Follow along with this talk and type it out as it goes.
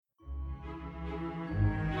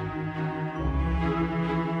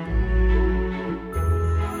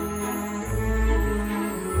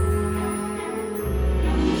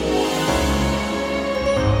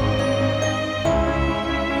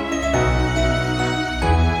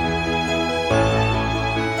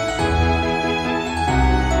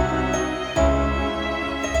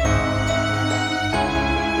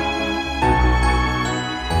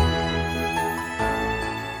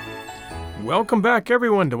Welcome back,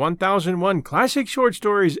 everyone, to 1001 Classic Short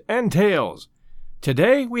Stories and Tales.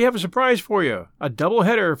 Today, we have a surprise for you, a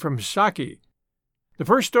double-header from Saki. The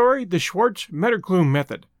first story, The Schwartz-Metterklume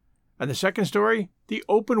Method, and the second story, The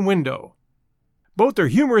Open Window. Both are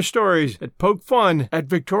humorous stories that poke fun at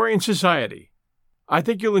Victorian society. I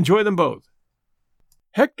think you'll enjoy them both.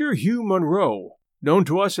 Hector Hugh Munro, known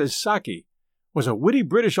to us as Saki, was a witty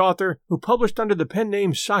British author who published under the pen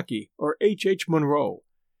name Saki, or H. Munro.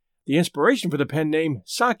 The inspiration for the pen name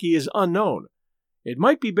Saki is unknown. It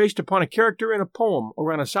might be based upon a character in a poem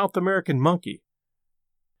around a South American monkey.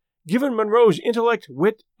 Given Munro's intellect,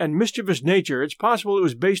 wit, and mischievous nature, it's possible it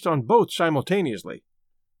was based on both simultaneously.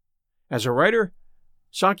 As a writer,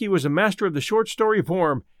 Saki was a master of the short story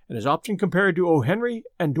form and is often compared to O. Henry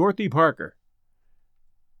and Dorothy Parker.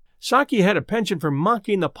 Saki had a penchant for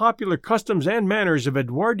mocking the popular customs and manners of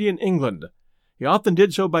Edwardian England. He often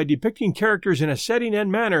did so by depicting characters in a setting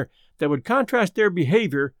and manner that would contrast their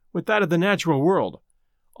behavior with that of the natural world,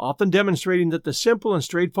 often demonstrating that the simple and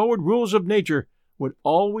straightforward rules of nature would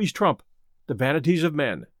always trump the vanities of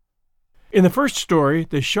men. In the first story,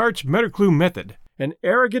 The Schwartz-Metterklume Method, an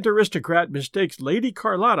arrogant aristocrat mistakes Lady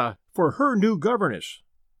Carlotta for her new governess.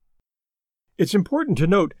 It's important to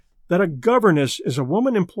note that a governess is a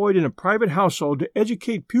woman employed in a private household to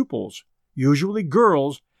educate pupils, usually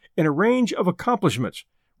girls, in a range of accomplishments,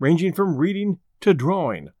 ranging from reading to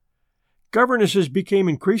drawing. Governesses became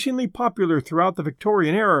increasingly popular throughout the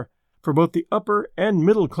Victorian era for both the upper and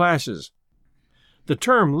middle classes. The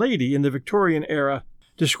term lady in the Victorian era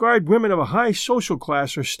described women of a high social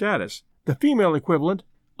class or status, the female equivalent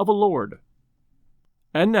of a lord.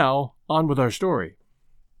 And now, on with our story.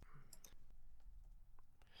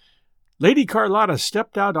 Lady Carlotta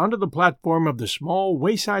stepped out onto the platform of the small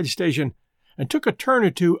wayside station and took a turn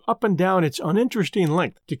or two up and down its uninteresting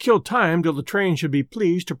length to kill time till the train should be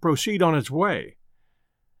pleased to proceed on its way.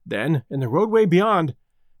 Then, in the roadway beyond,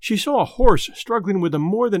 she saw a horse struggling with a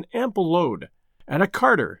more than ample load, and a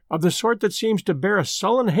carter of the sort that seems to bear a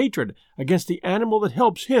sullen hatred against the animal that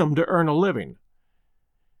helps him to earn a living.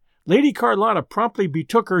 Lady Carlotta promptly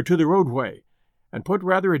betook her to the roadway, and put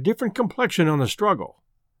rather a different complexion on the struggle.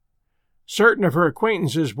 Certain of her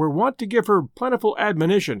acquaintances were wont to give her plentiful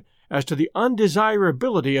admonition as to the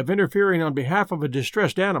undesirability of interfering on behalf of a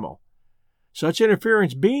distressed animal, such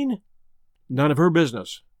interference being none of her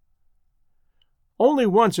business. Only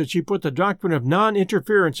once had she put the doctrine of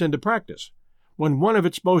non-interference into practice, when one of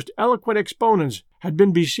its most eloquent exponents had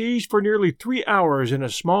been besieged for nearly 3 hours in a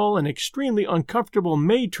small and extremely uncomfortable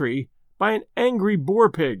may-tree by an angry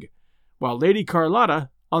boar-pig, while Lady Carlotta,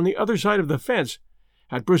 on the other side of the fence,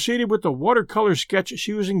 had proceeded with the watercolor sketch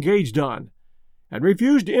she was engaged on, and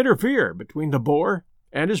refused to interfere between the boar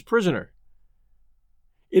and his prisoner.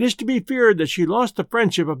 It is to be feared that she lost the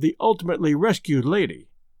friendship of the ultimately rescued lady.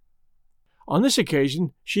 On this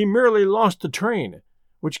occasion, she merely lost the train,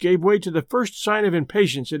 which gave way to the first sign of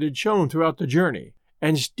impatience it had shown throughout the journey,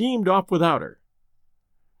 and steamed off without her.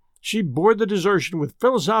 She bore the desertion with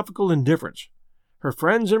philosophical indifference. Her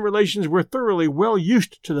friends and relations were thoroughly well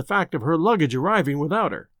used to the fact of her luggage arriving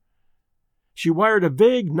without her. She wired a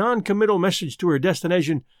vague, non-committal message to her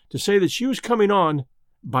destination to say that she was coming on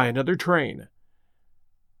by another train.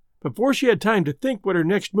 Before she had time to think what her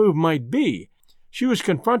next move might be, she was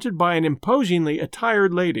confronted by an imposingly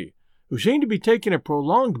attired lady, who seemed to be taking a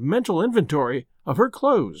prolonged mental inventory of her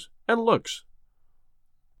clothes and looks.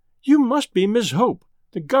 "You must be Miss Hope,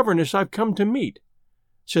 the governess I've come to meet,"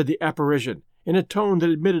 said the apparition, in a tone that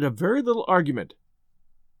admitted a very little argument.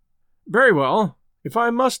 "Very well. If I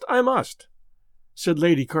must, I must," said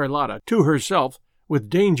Lady Carlotta to herself with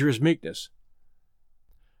dangerous meekness.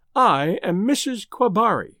 "I am Mrs.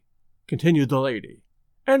 Quabari," continued the lady.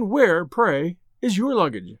 "And where, pray, is your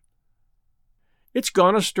luggage?" "It's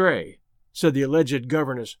gone astray," said the alleged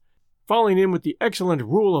governess, falling in with the excellent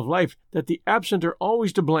rule of life that the absent are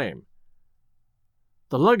always to blame.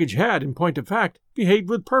 The luggage had, in point of fact, behaved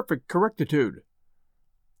with perfect correctitude.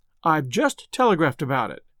 "I've just telegraphed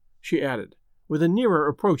about it," she added, with a nearer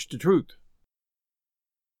approach to truth.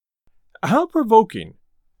 "How provoking,"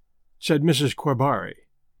 said Mrs. Quabari.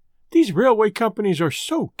 "These railway companies are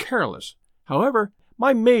so careless. However,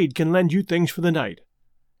 my maid can lend you things for the night."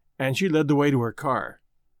 And she led the way to her car.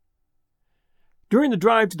 During the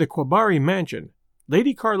drive to the Quabari mansion,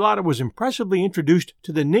 Lady Carlotta was impressively introduced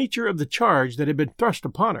to the nature of the charge that had been thrust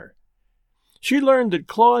upon her. She learned that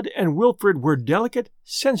Claude and Wilfred were delicate,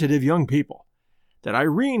 sensitive young people, that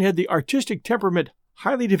Irene had the artistic temperament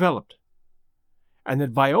highly developed, and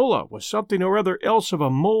that Viola was something or other else of a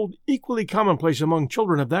mold equally commonplace among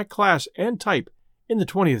children of that class and type in the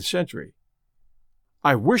 20th century.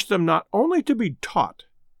 I wish them not only to be taught,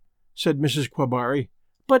 said Mrs. Quabarri,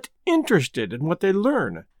 but interested in what they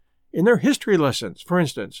learn. In their history lessons, for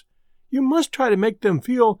instance, you must try to make them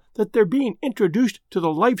feel that they're being introduced to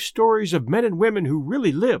the life stories of men and women who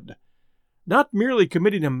really lived, not merely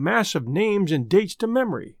committing a mass of names and dates to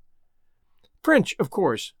memory. French, of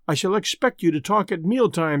course, I shall expect you to talk at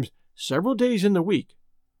mealtimes several days in the week.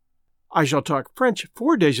 I shall talk French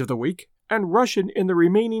 4 days of the week, and Russian in the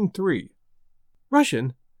remaining 3.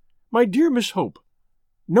 Russian? My dear Miss Hope,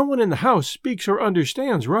 no one in the house speaks or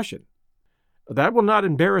understands Russian. That will not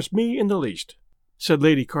embarrass me in the least, said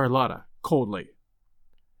Lady Carlotta coldly.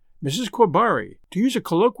 Mrs. Quabarri, to use a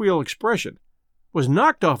colloquial expression, was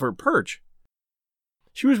knocked off her perch.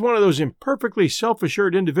 She was one of those imperfectly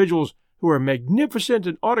self-assured individuals who are magnificent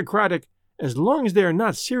and autocratic as long as they are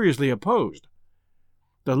not seriously opposed.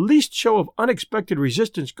 The least show of unexpected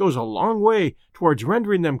resistance goes a long way towards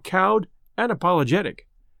rendering them cowed and apologetic.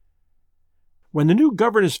 When the new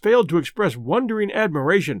governess failed to express wondering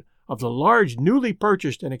admiration of the large, newly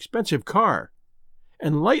purchased and expensive car,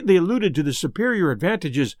 and lightly alluded to the superior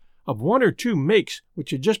advantages of 1 or 2 makes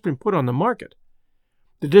which had just been put on the market,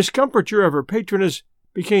 the discomfiture of her patroness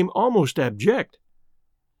became almost abject.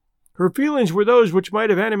 Her feelings were those which might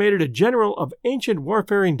have animated a general of ancient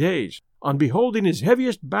warfaring days on beholding his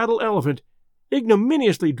heaviest battle elephant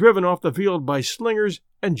ignominiously driven off the field by slingers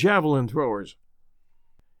and javelin throwers.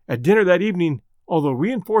 At dinner that evening, although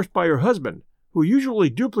reinforced by her husband, who usually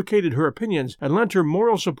duplicated her opinions and lent her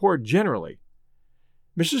moral support generally,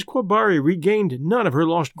 Mrs. Quabarri regained none of her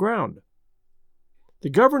lost ground. The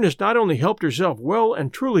governess not only helped herself well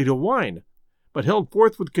and truly to wine, but held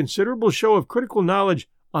forth with considerable show of critical knowledge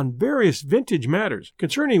on various vintage matters,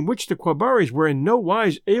 concerning which the Quabarris were in no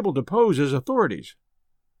wise able to pose as authorities.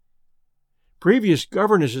 Previous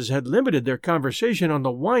governesses had limited their conversation on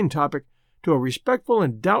the wine topic to a respectful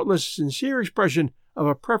and doubtless sincere expression of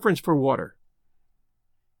a preference for water.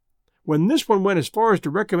 When this one went as far as to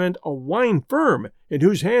recommend a wine firm in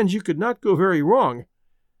whose hands you could not go very wrong,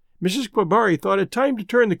 Mrs. Quabarri thought it time to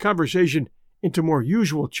turn the conversation into more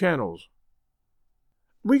usual channels.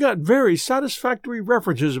 We got very satisfactory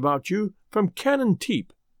references about you from Canon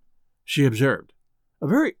Teep, she observed. A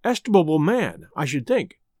very estimable man, I should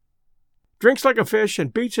think. Drinks like a fish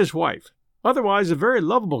and beats his wife, otherwise a very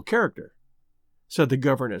lovable character, said the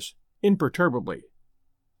governess imperturbably.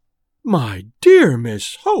 My dear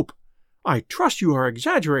Miss Hope, I trust you are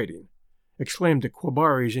exaggerating, exclaimed the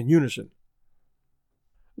Quabarris in unison.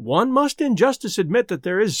 One must in justice admit that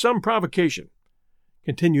there is some provocation,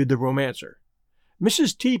 continued the romancer.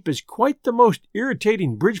 Mrs. Teep is quite the most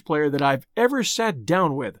irritating bridge player that I've ever sat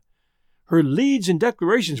down with. Her leads and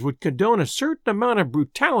declarations would condone a certain amount of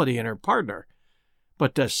brutality in her partner,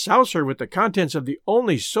 but to souse her with the contents of the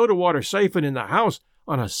only soda-water siphon in the house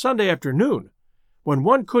on a Sunday afternoon, when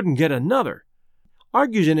one couldn't get another,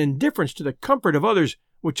 argues an indifference to the comfort of others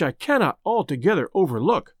which I cannot altogether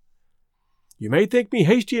overlook. You may think me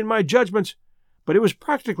hasty in my judgments, but it was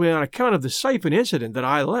practically on account of the siphon incident that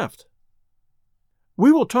I left.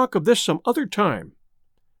 We will talk of this some other time,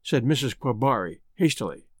 said Mrs. Quabarri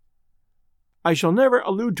hastily. I shall never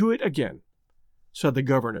allude to it again, said the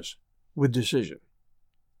governess with decision.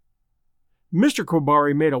 Mr.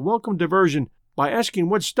 Quabarri made a welcome diversion by asking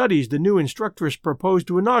what studies the new instructress proposed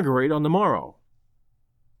to inaugurate on the morrow.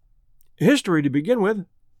 History to begin with,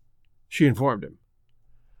 she informed him.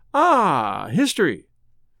 Ah, history,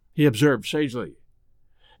 he observed sagely.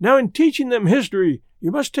 Now in teaching them history,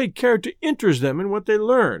 you must take care to interest them in what they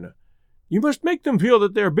learn. You must make them feel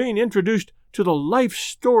that they are being introduced to the life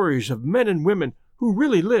stories of men and women who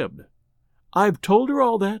really lived. I've told her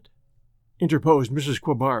all that, interposed Mrs.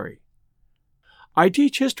 Quabarri. I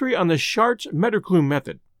teach history on the Schartz-Metterklume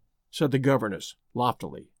method, said the governess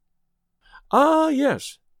loftily. Ah,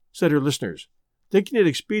 yes, said her listeners, thinking it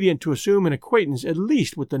expedient to assume an acquaintance at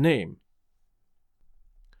least with the name.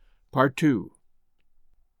 Part 2.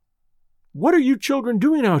 What are you children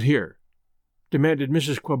doing out here? Demanded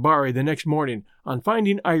Mrs. Quabarri the next morning, on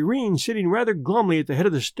finding Irene sitting rather glumly at the head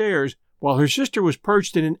of the stairs, while her sister was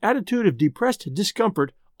perched in an attitude of depressed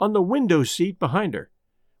discomfort on the window seat behind her,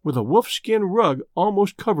 with a wolfskin rug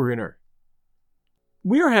almost covering her.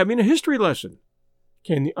 We are having a history lesson,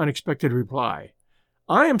 came the unexpected reply.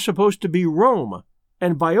 I am supposed to be Rome,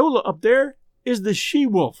 and Viola up there is the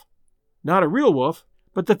she-wolf. Not a real wolf,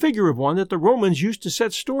 but the figure of one that the Romans used to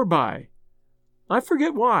set store by. I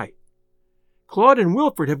forget why. Claude and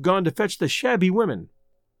Wilfred have gone to fetch the shabby women.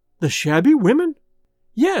 The shabby women?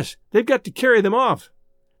 Yes, they've got to carry them off.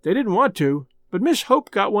 They didn't want to, but Miss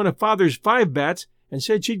Hope got one of Father's 5 bats and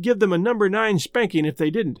said she'd give them a number 9 spanking if they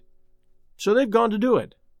didn't. so they've gone to do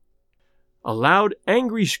it." A loud,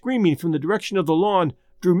 angry screaming from the direction of the lawn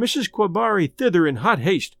drew Mrs. Quabarri thither in hot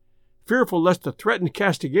haste, fearful lest the threatened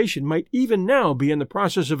castigation might even now be in the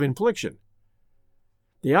process of infliction.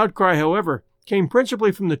 The outcry, however, came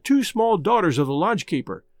principally from the two small daughters of the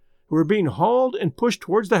lodge-keeper, who were being hauled and pushed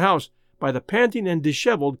towards the house by the panting and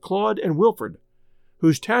dishevelled Claude and Wilfred,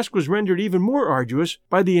 whose task was rendered even more arduous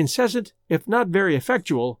by the incessant, if not very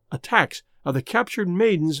effectual, attacks of the captured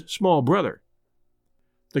maiden's small brother.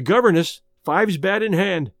 The governess, fives bat in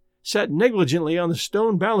hand, sat negligently on the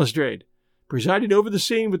stone balustrade, presiding over the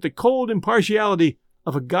scene with the cold impartiality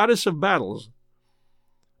of a goddess of battles.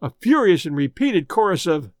 A furious and repeated chorus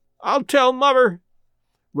of "I'll tell mother"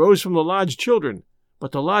 rose from the lodge children,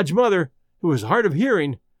 but the lodge mother, who was hard of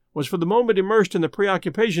hearing, was for the moment immersed in the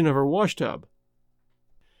preoccupation of her washtub.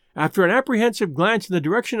 After an apprehensive glance in the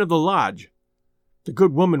direction of the lodge, the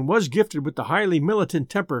good woman was gifted with the highly militant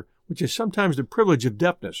temper which is sometimes the privilege of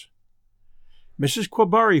deafness. Mrs.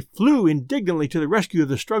 Quabarri flew indignantly to the rescue of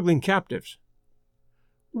the struggling captives.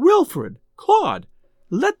 "Wilfred! Claude!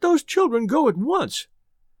 Let those children go at once!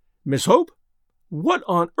 Miss Hope, what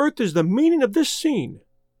on earth is the meaning of this scene?"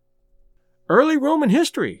 "Early Roman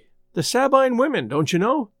history. The Sabine women, don't you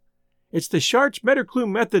know? It's the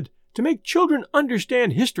Schartz-Metterklume method to make children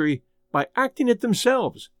understand history by acting it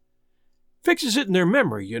themselves. Fixes it in their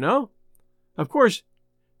memory, you know. Of course,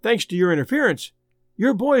 thanks to your interference,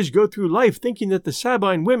 your boys go through life thinking that the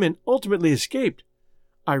Sabine women ultimately escaped.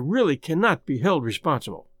 I really cannot be held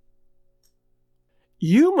responsible."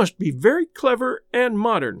 "You must be very clever and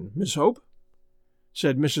modern, Miss Hope,"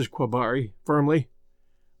 said Mrs. Quabarri firmly,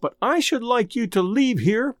 "but I should like you to leave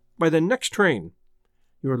here by the next train.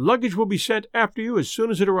 Your luggage will be sent after you as soon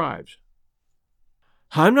as it arrives."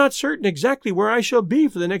 "I'm not certain exactly where I shall be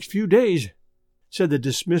for the next few days," said the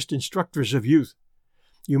dismissed instructress of youth.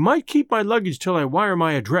 "You might keep my luggage till I wire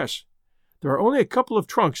my address. There are only a couple of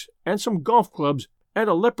trunks and some golf clubs and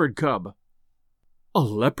a leopard cub." "A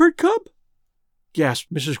leopard cub?"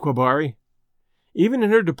 gasped Mrs. Quabarri. Even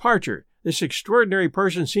in her departure, this extraordinary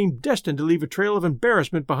person seemed destined to leave a trail of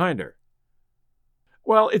embarrassment behind her.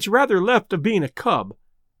 "Well, it's rather left of being a cub.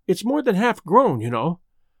 It's more than half grown, you know.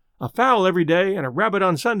 A fowl every day and a rabbit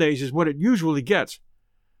on Sundays is what it usually gets.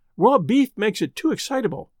 Raw beef makes it too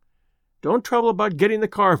excitable. Don't trouble about getting the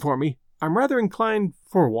car for me. I'm rather inclined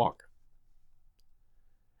for a walk."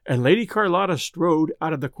 And Lady Carlotta strode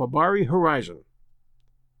out of the Quabarri horizon.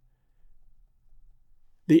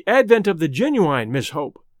 The advent of the genuine Miss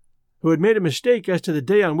Hope, who had made a mistake as to the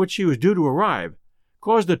day on which she was due to arrive,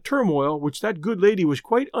 caused a turmoil which that good lady was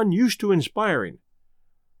quite unused to inspiring.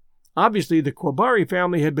 Obviously, the Quabarri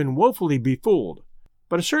family had been woefully befooled,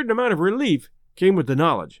 but a certain amount of relief came with the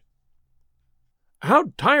knowledge.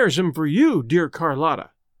 "How tiresome for you, dear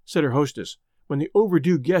Carlotta," said her hostess, when the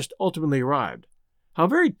overdue guest ultimately arrived. "How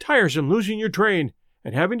very tiresome losing your train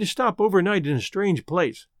and having to stop overnight in a strange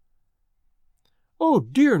place." "Oh,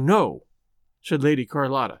 dear, no," said Lady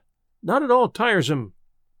Carlotta. "Not at all tiresome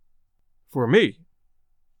for me."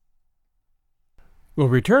 We'll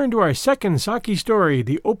return to our second Saki story,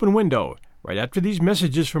 The Open Window, right after these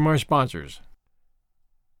messages from our sponsors.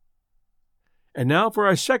 And now for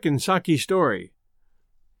our second Saki story.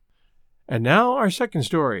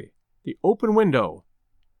 The Open Window,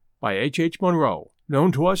 by H. Munro,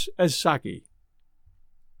 known to us as Saki.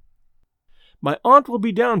 "My aunt will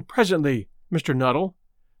be down presently, Mr. Nuttall,"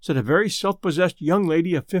 said a very self-possessed young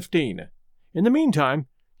lady of 15. "In the meantime,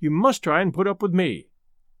 you must try and put up with me."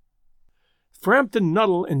 Frampton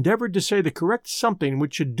Nuttall endeavored to say the correct something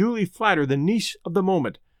which should duly flatter the niece of the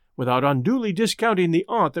moment, without unduly discounting the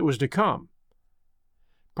aunt that was to come.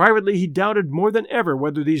 Privately, he doubted more than ever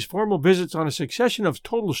whether these formal visits on a succession of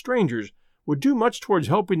total strangers would do much towards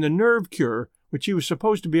helping the nerve cure which he was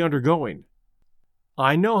supposed to be undergoing.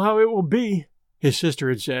 "I know how it will be," his sister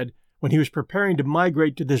had said, when he was preparing to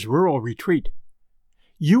migrate to this rural retreat.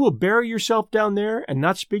 "You will bury yourself down there and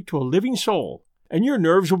not speak to a living soul, and your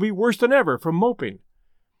nerves will be worse than ever from moping.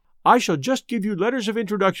 I shall just give you letters of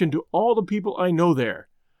introduction to all the people I know there.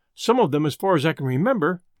 Some of them, as far as I can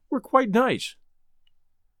remember, were quite nice."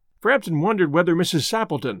 Frampton wondered whether Mrs.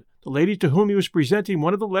 Sappleton, the lady to whom he was presenting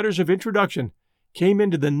one of the letters of introduction, came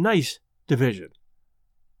into the nice division.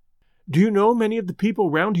 "Do you know many of the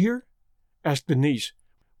people round here?" asked the niece,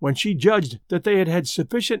 when she judged that they had had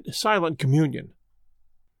sufficient silent communion.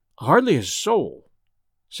 "Hardly a soul,"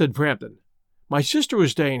 said Frampton. "My sister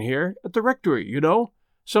was staying here, at the rectory, you know,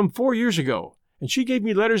 some 4 years ago, and she gave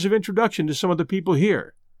me letters of introduction to some of the people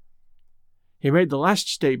here." He made the last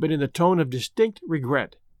statement in the tone of distinct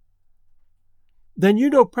regret. "Then you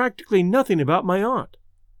know practically nothing about my aunt."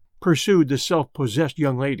 pursued the self-possessed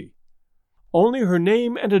young lady. "Only her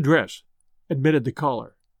name and address," admitted the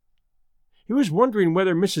caller. He was wondering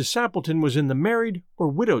whether Mrs. Sappleton was in the married or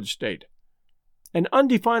widowed state. An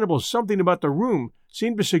undefinable something about the room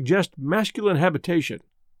seemed to suggest masculine habitation.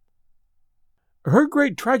 "Her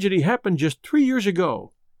great tragedy happened just 3 years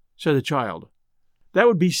ago," said the child. "That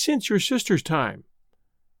would be since your sister's time."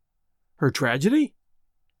 "Her tragedy?"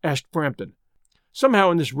 asked Frampton.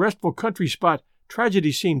 Somehow in this restful country spot,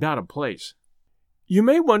 tragedy seemed out of place. "You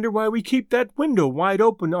may wonder why we keep that window wide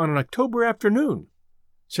open on an October afternoon,"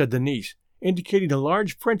 said the niece, indicating a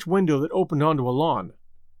large French window that opened onto a lawn.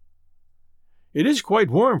 "It is quite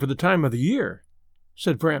warm for the time of the year,"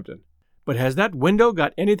 said Frampton. "But has that window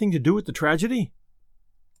got anything to do with the tragedy?"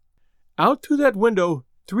 "Out through that window,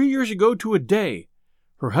 3 years ago to a day,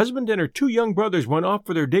 her husband and her 2 young brothers went off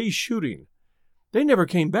for their day's shooting. They never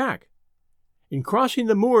came back. In crossing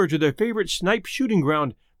the moor to their favorite snipe shooting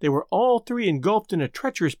ground, they were all 3 engulfed in a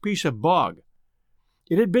treacherous piece of bog.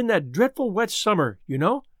 It had been that dreadful wet summer, you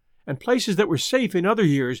know, and places that were safe in other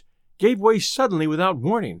years gave way suddenly without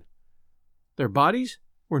warning. Their bodies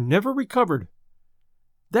were never recovered.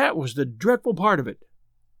 That was the dreadful part of it."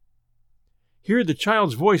 Here the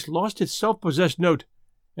child's voice lost its self-possessed note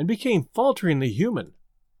and became falteringly human.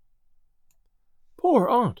 "Poor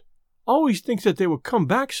aunt always thinks that they will come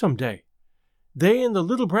back some day, they and the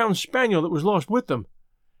little brown spaniel that was lost with them,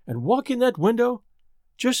 and walk in that window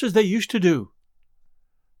just as they used to do.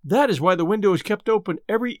 That is why the window is kept open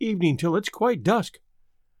every evening till it's quite dusk.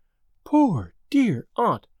 Poor dear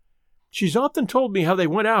aunt! She's often told me how they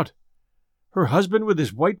went out, her husband with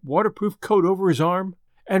his white waterproof coat over his arm,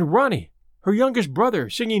 and Ronnie, her youngest brother,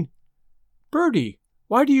 singing, 'Bertie,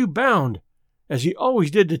 why do you bound?' as he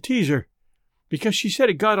always did to tease her, because she said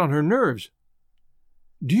it got on her nerves.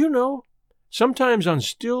 Do you know, sometimes on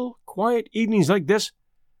still, quiet evenings like this,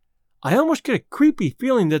 I almost get a creepy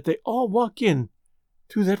feeling that they all walk in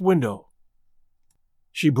through that window."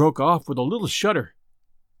 She broke off with a little shudder.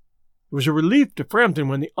 It was a relief to Frampton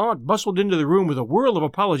when the aunt bustled into the room with a whirl of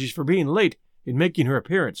apologies for being late in making her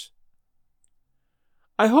appearance.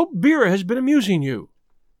 "I hope Vera has been amusing you,"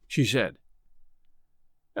 she said.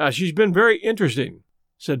 "She's been very interesting,"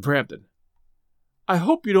 said Frampton. "I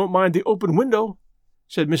hope you don't mind the open window,"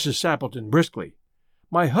 said Mrs. Sappleton briskly.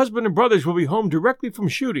 "My husband and brothers will be home directly from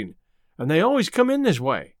shooting, and they always come in this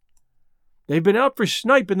way. They've been out for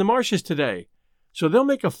snipe in the marshes today, so they'll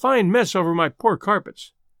make a fine mess over my poor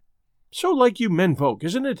carpets. So like you menfolk,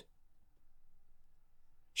 isn't it?"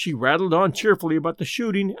 She rattled on cheerfully about the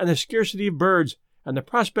shooting and the scarcity of birds and the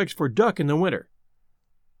prospects for duck in the winter.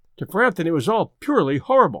 To Frampton it was all purely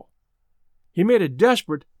horrible. He made a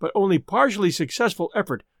desperate but only partially successful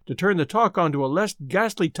effort to turn the talk on to a less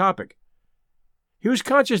ghastly topic. He was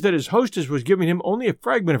conscious that his hostess was giving him only a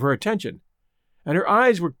fragment of her attention, and her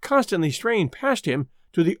eyes were constantly straying past him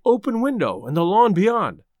to the open window and the lawn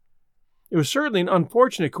beyond. It was certainly an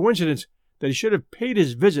unfortunate coincidence that he should have paid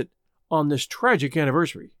his visit on this tragic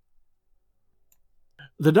anniversary.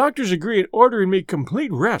 "The doctors agree in ordering me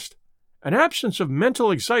complete rest, an absence of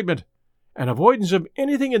mental excitement, and avoidance of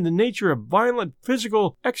anything in the nature of violent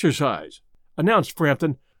physical exercise," announced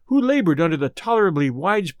Frampton, who labored under the tolerably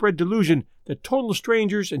widespread delusion that total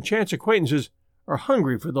strangers and chance acquaintances are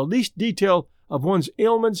hungry for the least detail of one's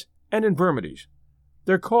ailments and infirmities,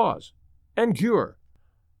 their cause and cure.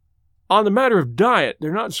 On the matter of diet,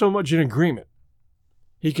 they're not so much in agreement.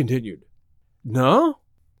 He continued. "No?"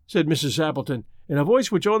 said Mrs. Sappleton, in a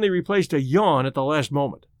voice which only replaced a yawn at the last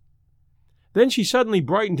moment. Then she suddenly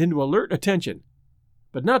brightened into alert attention,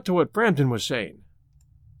 but not to what Frampton was saying.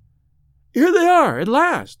 "Here they are, at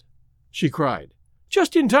last!" she cried.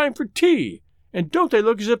 "Just in time for tea, and don't they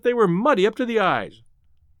look as if they were muddy up to the eyes?"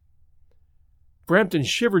 Frampton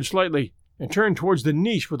shivered slightly and turned towards the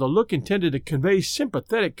niece with a look intended to convey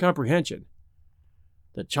sympathetic comprehension.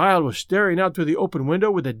 The child was staring out through the open window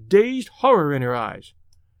with a dazed horror in her eyes.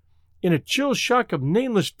 In a chill shock of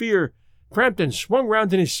nameless fear, Frampton swung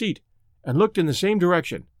round in his seat and looked in the same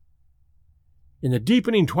direction. In the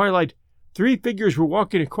deepening twilight, 3 figures were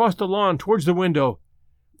walking across the lawn towards the window.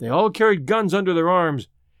 They all carried guns under their arms,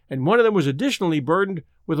 and one of them was additionally burdened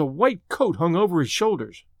with a white coat hung over his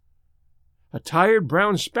shoulders. A tired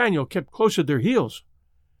brown spaniel kept close at their heels.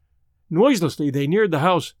 Noiselessly they neared the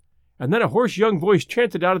house, and then a hoarse young voice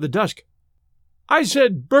chanted out of the dusk, "I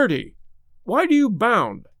said, Bertie, why do you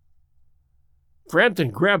bound?"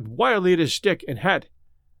 Frampton grabbed wildly at his stick and hat.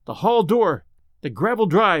 The hall door, the gravel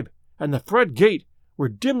drive, and the front gate were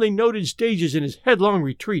dimly noted stages in his headlong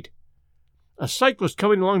retreat. A cyclist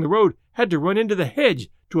coming along the road had to run into the hedge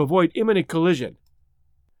to avoid imminent collision.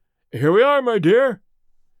 "Here we are, my dear,"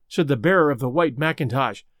 said the bearer of the white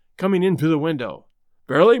mackintosh, coming in through the window.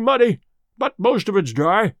 "Fairly muddy, but most of it's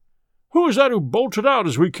dry. Who was that who bolted out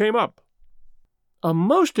as we came up?" "A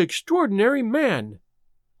most extraordinary man,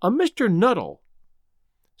 a Mr. Nuttall,"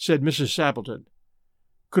 said Mrs. Sappleton.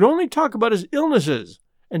 "Could only talk about his illnesses,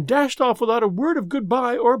 and dashed off without a word of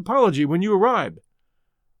good-bye or apology when you arrived.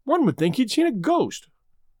 One would think he'd seen a ghost."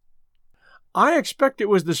 "I expect it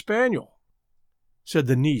was the spaniel," said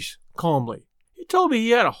the niece calmly. "He told me he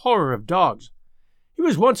had a horror of dogs. He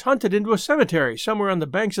was once hunted into a cemetery somewhere on the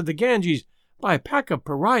banks of the Ganges by a pack of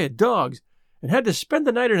pariah dogs, and had to spend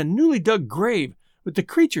the night in a newly dug grave with the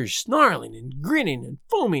creatures snarling and grinning and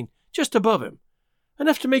foaming just above him,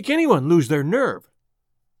 enough to make anyone lose their nerve."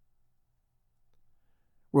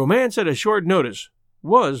 Romance at a short notice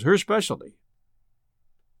was her specialty.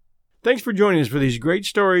 Thanks for joining us for these great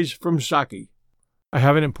stories from Saki. I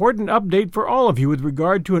have an important update for all of you with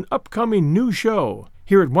regard to an upcoming new show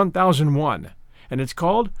here at 1001, and it's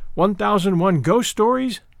called 1001 Ghost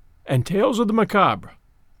Stories and Tales of the Macabre.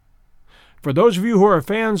 For those of you who are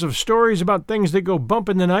fans of stories about things that go bump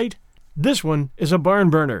in the night, this one is a barn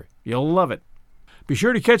burner. You'll love it. Be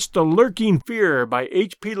sure to catch The Lurking Fear by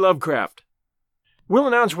H.P. Lovecraft. We'll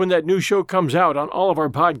announce when that new show comes out on all of our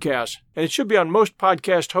podcasts, and it should be on most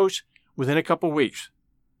podcast hosts within a couple weeks.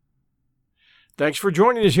 Thanks for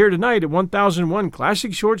joining us here tonight at 1001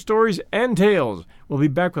 Classic Short Stories and Tales. We'll be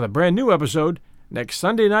back with a brand new episode next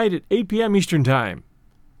Sunday night at 8 p.m. Eastern Time.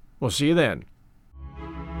 We'll see you then.